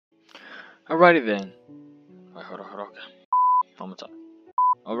Alrighty then. Wait, hold on. Okay. One more time.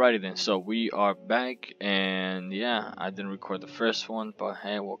 Alrighty then. So we are back, and yeah, I didn't record the first one, but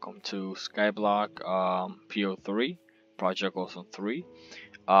hey, welcome to Skyblock PO3 Project Ozone 3.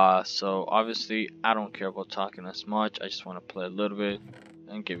 So obviously I don't care about talking as much. I just want to play a little bit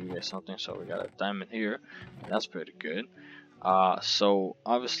and give you guys something. So we got a diamond here. That's pretty good. So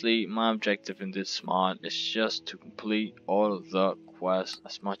obviously my objective in this mod is just to complete all of the quests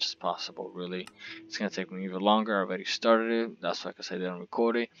as much as possible. Really, it's gonna take me even longer. I already started it. That's why I didn't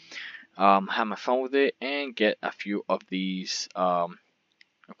record it. Have my fun with it and get a few of these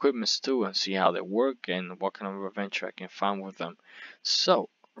equipments too and see how they work and what kind of adventure I can find with them. So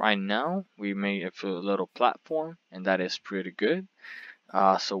right now we made a little platform and that is pretty good.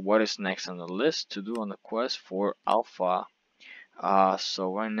 So what is next on the list to do on the quest for Alpha?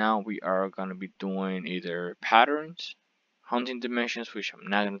 So right now we are gonna be doing either patterns, hunting dimensions, which I'm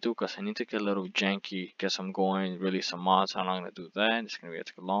not gonna do because I need to get a little janky, get some going, release some mods. I'm not gonna do that. It's gonna be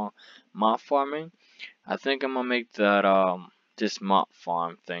too long. Mod farming. I think I'm gonna make that this mod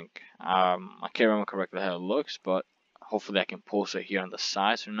farm thing. I can't remember correctly how it looks, but hopefully I can post it here on the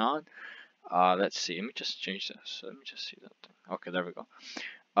sides or not. Let's see. Let me just change this. Let me just see that thing. Okay, there we go.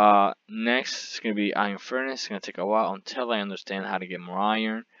 Next is gonna be iron furnace. It's gonna take a while until I understand how to get more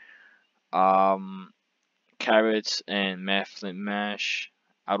iron. Carrots and math flint mash,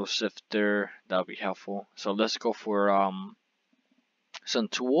 auto sifter. That'll be helpful. So let's go for some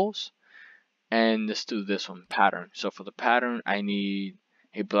tools, and let's do this one pattern. So for the pattern, I need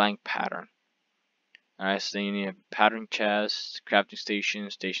a blank pattern. Alright, so you need a pattern chest, crafting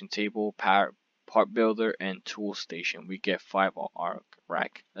station, station table, part builder, and tool station. We get 5 arc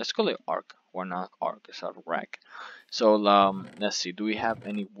rack. Let's call it arc. Or not arc, it's a rack. So let's see, do we have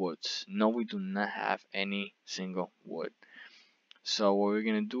any woods? No, we do not have any single wood. So what we're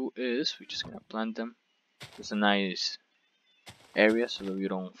gonna do is we're just gonna plant them. It's a nice area so that we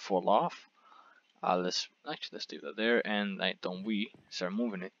don't fall off. Let's leave that there, and don't we start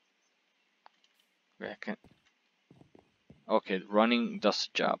moving it. Okay, running does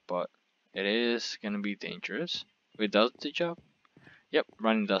the job, but it is gonna be dangerous. It does the job? Yep,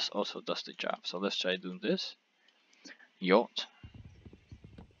 running also does the job. So let's try doing this. Yacht.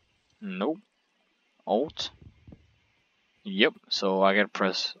 Nope. Alt. Yep, so I gotta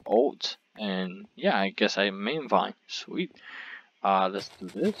press Alt, and yeah, I guess I main vine. Sweet. Let's do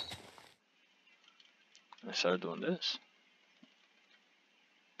this. Let's start doing this.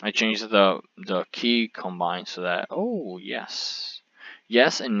 I changed the key combine so that, oh yes,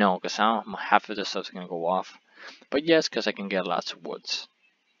 yes and no, because half of the stuff's gonna go off, but yes, because I can get lots of woods.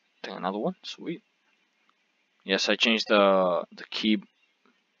 Take another one, sweet. Yes, I changed the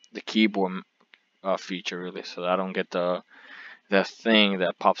keyboard feature really, so that I don't get the thing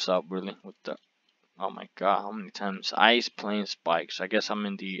that pops up really with the, oh my god, how many times ice plane spikes. I guess I'm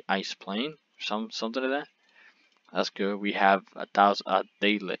in the ice plane, something like that. That's good. We have 1,000 a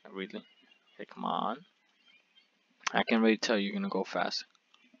day really. Okay, come on. I can really tell you're gonna go fast.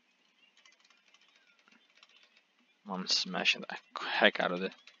 I'm smashing the heck out of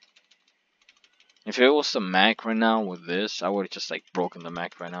it. If it was the Mac right now with this, I would have just like broken the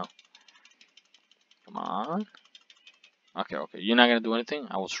Mac right now. Come on. Okay, you're not gonna do anything?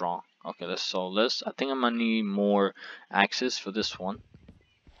 I was wrong. Okay, I think I'm gonna need more axes for this one.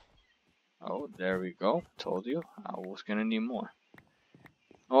 Oh, there we go. Told you I was gonna need more.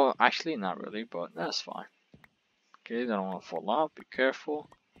 Oh, actually not really, but that's fine. Okay, I don't want to fall off. Be careful.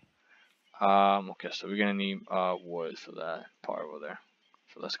 Okay, so we're gonna need wood for that part over there.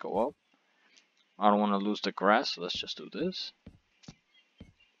 So let's go up. I don't want to lose the grass, so let's just do this.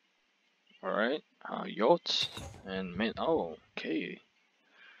 Alright, yachts and min. Oh, okay.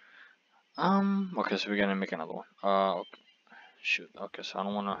 Okay, so we're gonna make another one. Okay. Shoot. Okay, so I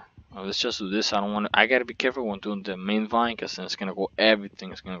don't wanna. Let's just do this. I don't wanna. I gotta be careful when doing the main vine, cause then it's gonna go.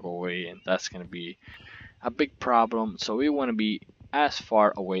 Everything is gonna go away, and that's gonna be a big problem. So we wanna be as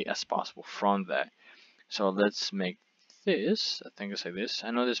far away as possible from that. So let's make this. I think it's like this.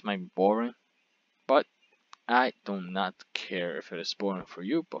 I know this might be boring, but I do not care if it is boring for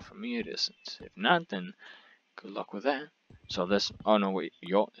you, but for me it isn't. If not, then good luck with that. So let's. Oh no, wait.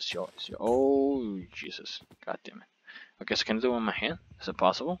 It's your. Oh Jesus! God damn it. Okay, so can I do it with my hand? Is it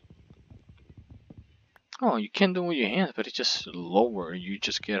possible? Oh, you can do it with your hands, but it's just lower. You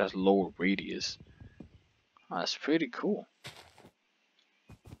just get a lower radius. Oh, that's pretty cool.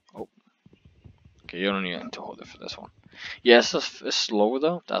 Oh, okay, you don't need to hold it for this one. Yeah, it's slower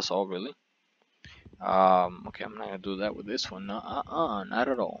though. That's all really. Okay, I'm not gonna do that with this one. Not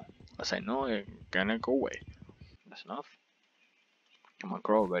at all. As I know you're gonna go away. That's enough. Come on,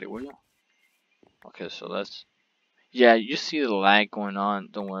 grow already, will you? Okay, so let's. Yeah, you see the lag going on.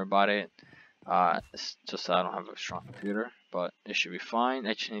 Don't worry about it. It's just I don't have a strong computer, but it should be fine.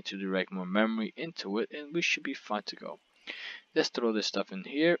 I just need to direct more memory into it, and we should be fine to go. Let's throw this stuff in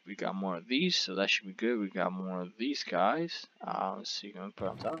here. We got more of these, so that should be good. We got more of these guys. Let's see, can we put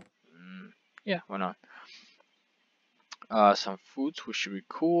on top? Yeah, why not? Some fruits, which should be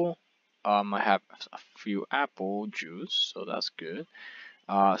cool. I have a few apple juice, so that's good.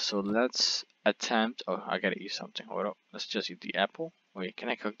 So let's attempt. Oh, I gotta eat something. Hold up. Let's just eat the apple. Wait, can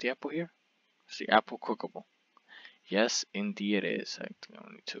I cook the apple here? Is the apple cookable? Yes, indeed it is. I think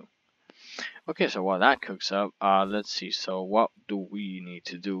I need to. Okay, so while that cooks up, let's see. So what do we need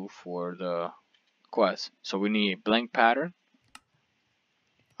to do for the quest? So we need a blank pattern,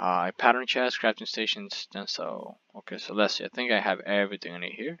 a pattern chest, crafting stations, then so. Okay, so let's see. I think I have everything I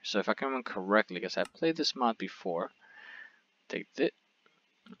need here. So if I can remember correctly, because I played this mod before, take this.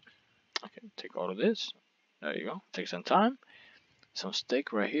 Okay, take all of this. There you go. Take some time. Some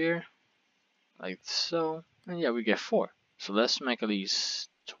steak right here, like so. And yeah, we get 4. So let's make at least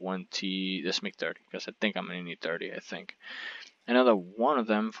 20. Let's make 30, because I think I'm gonna need 30. I think. Another one of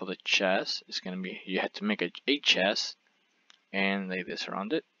them for the chest is gonna be. You had to make a chest and lay this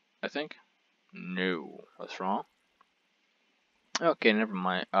around it. I think. No, what's wrong? Okay, never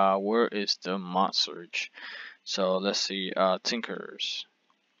mind. Where is the mod surge? So let's see. Tinkers.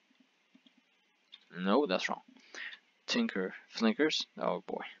 No, that's wrong. Tinker flinkers. Oh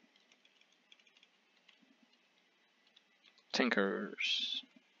boy. Tinkers.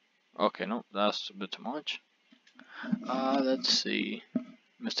 Okay, no, that's a bit too much. Let's see.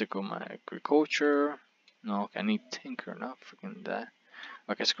 Mystical my agriculture. No, okay, I need tinker, not freaking that.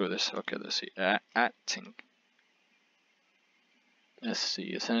 Okay, screw this. Okay, let's see. At tink. Let's see.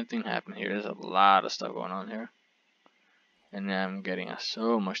 Is anything happening here? There's a lot of stuff going on here. And I'm getting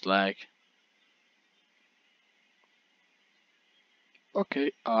so much lag.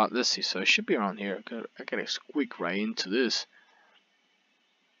 Okay, let's see. So it should be around here. I gotta squeak right into this.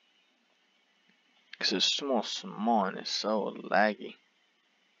 Because it's small and it's so laggy.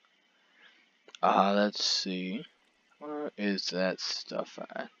 Let's see. Where is that stuff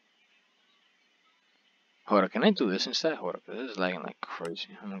at? Hold up, can I do this instead? Hold up, this is lagging like crazy.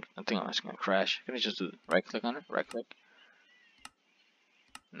 I think I'm just gonna crash. Can I just do right click on it? Right click?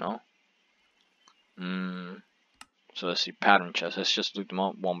 No? So let's see, pattern chest. Let's just look them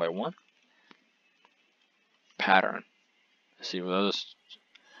up one by one. Pattern. Let's see what those.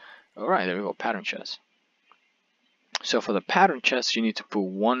 Alright, there we go, pattern chest. So for the pattern chest, you need to put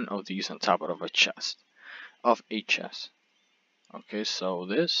one of these on top of a chest. Okay, so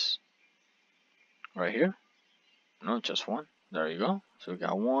this right here. No, just one. There you go. So we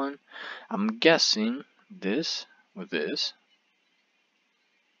got one. I'm guessing this with this.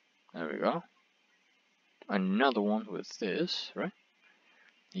 There we go. Another one with this, right?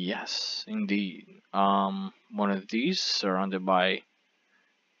 Yes, indeed. One of these surrounded by.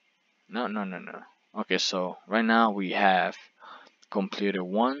 No. Okay, so right now we have completed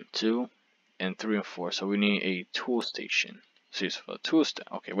 1, 2, and 3 and 4. So we need a tool station. So it's for the tool station.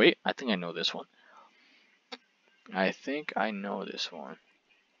 Okay, wait. I think I know this one.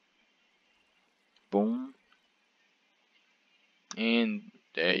 Boom. And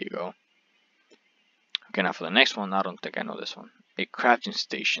there you go. Okay, now for the next one, I don't think I know this one. A crafting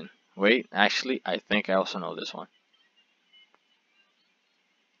station. Wait, actually, I think I also know this one.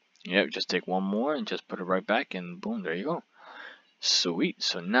 Yep, just take one more and just put it right back, and boom, there you go. Sweet.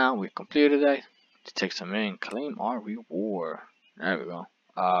 So now we completed that. To take some in, claim our reward. There we go.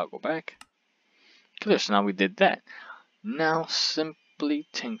 Go back. Clear. So now we did that. Now simply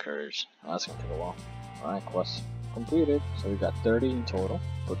tinkers. Oh, that's gonna take a while. Alright, quest completed. So we got 30 in total.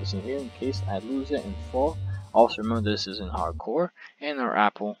 Put this in here in case I lose it and fall. Also remember this is in hardcore, and our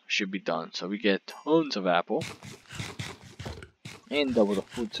apple should be done. So we get tons of apple. And double the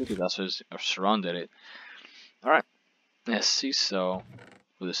food too, because that's what surrounded it. Alright. Let's see, so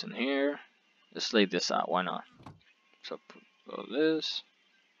put this in here. Let's lay this out, why not? So put this.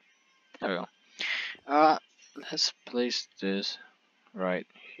 There we go. Let's place this right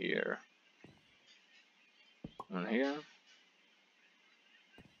here. And here.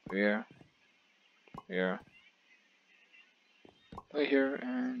 Here. Right here,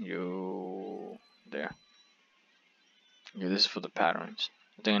 and you there. Okay, this is for the patterns.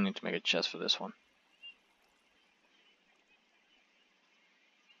 I think I need to make a chest for this one.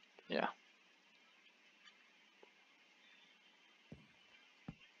 Yeah.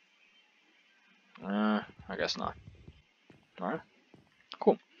 I guess not. Alright.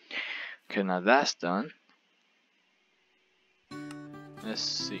 Cool. Okay, now that's done. Let's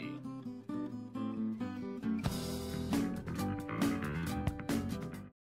see.